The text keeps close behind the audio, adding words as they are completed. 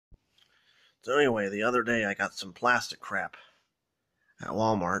So anyway, the other day I got some plastic crap at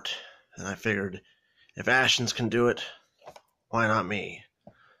Walmart, and I figured if Ashens can do it, why not me?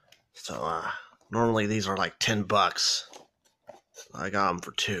 So normally these are like $10. I got them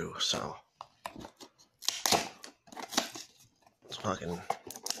for $2, so let's fucking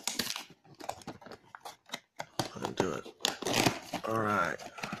do it. All right,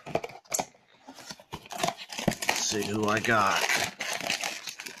 let's see who I got.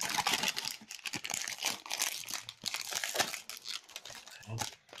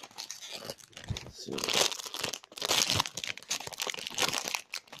 Let's see.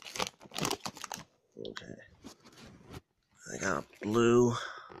 Okay, I got a blue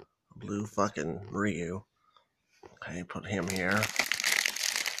fucking Ryu. Okay, put him here.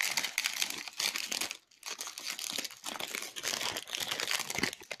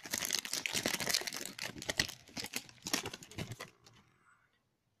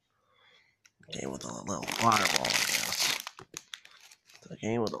 Game with a little fireball, I guess. The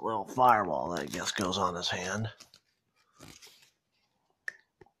game with a little fireball that I guess goes on his hand.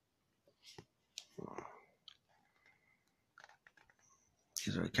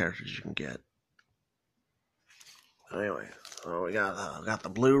 These are the characters you can get. Anyway, so we got the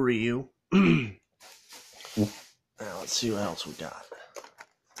blue Ryu. Now let's see what else we got.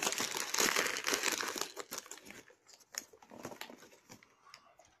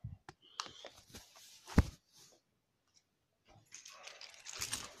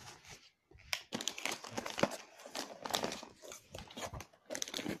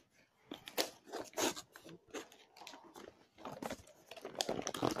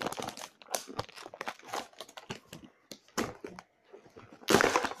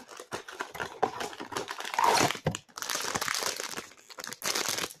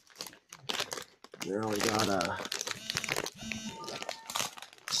 Now we got let's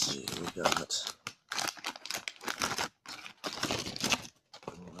see, we got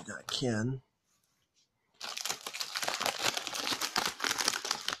Ken.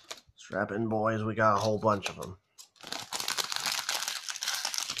 Strap in, boys, we got a whole bunch of them.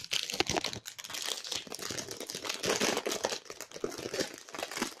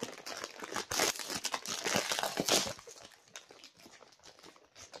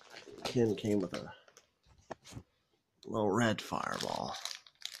 Ken came with a little red fireball.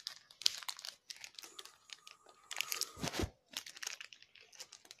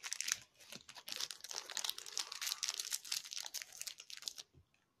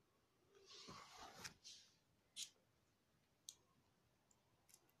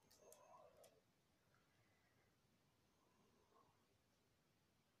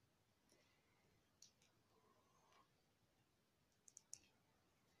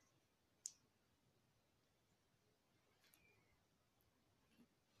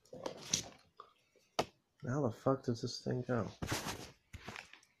 How the fuck does this thing go?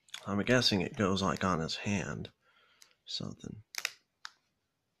 I'm guessing it goes like on his hand. Something.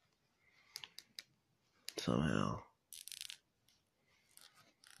 Somehow.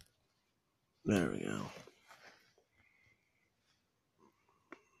 There we go.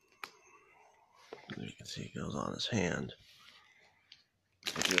 As you can see, it goes on his hand.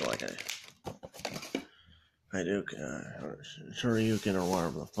 I do like a Shoryuken or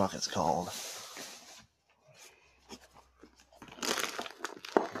whatever the fuck it's called.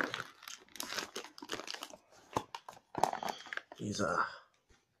 These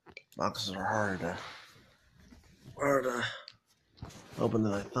boxes are harder to open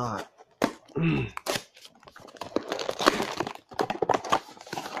than I thought.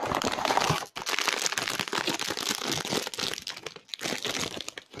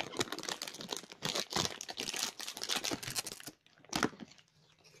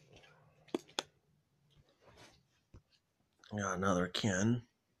 Got another Ken.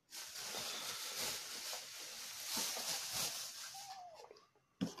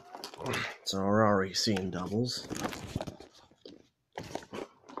 So we're already seeing doubles.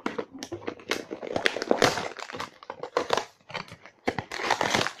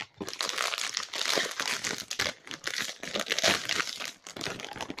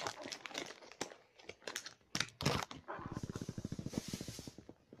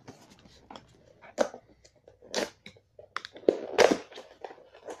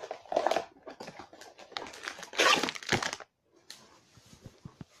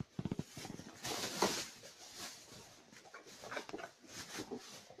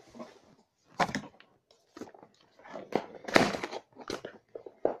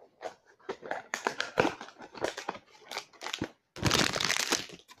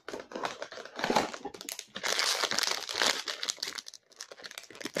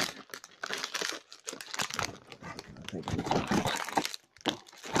 Now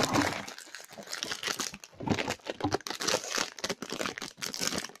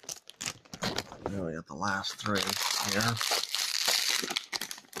we got the last three here.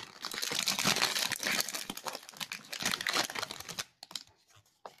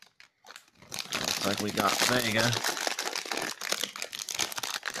 Looks like we got Vega.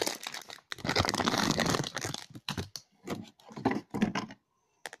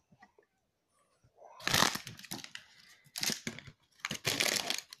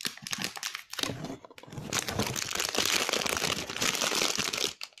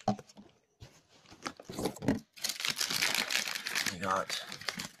 We got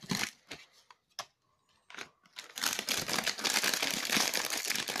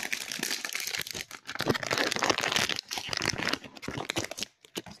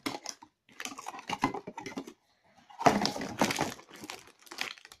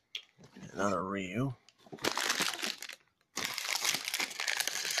another Ryu.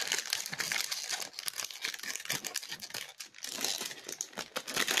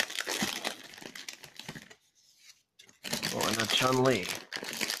 Oh, and a Chun-Li.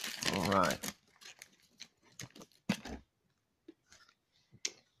 All right.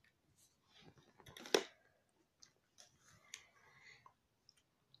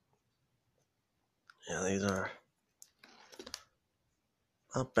 Yeah, these are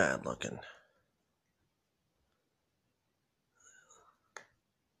not bad looking.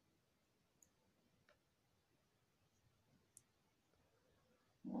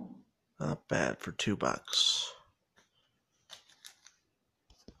 Not bad for $2.